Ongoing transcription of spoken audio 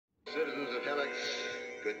Citizens of Helix,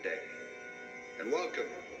 good day, and welcome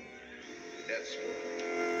to Death Sport.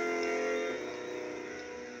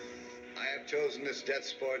 I have chosen this Death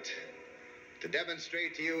Sport to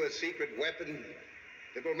demonstrate to you a secret weapon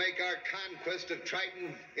that will make our conquest of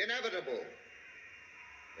Triton inevitable.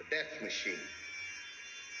 The Death Machine.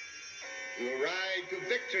 We will ride to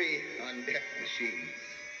victory on Death Machines.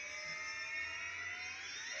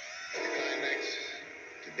 The climax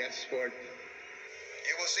to Death Sport.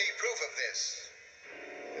 You will see proof of this.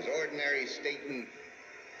 As ordinary Staten,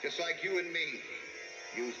 just like you and me,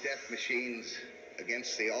 use Death Machines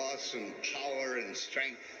against the awesome power and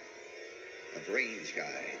strength of range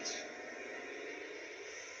guides.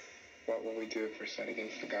 What will we do if we're set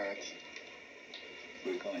against the gods?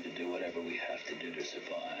 We're going to do whatever we have to do to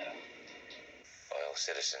survive. Loyal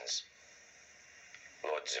citizens,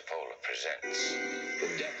 Lord Zippola presents The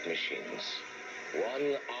Death Machines,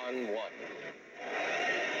 one-on-one.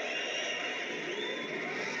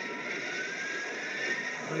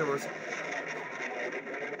 Universe.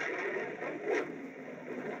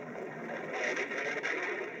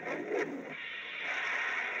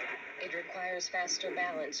 It requires faster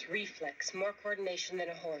balance, reflex, more coordination than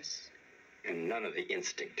a horse. And none of the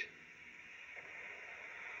instinct.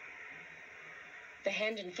 The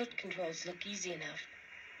hand and foot controls look easy enough.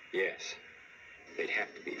 Yes, they'd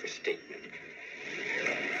have to be for statement.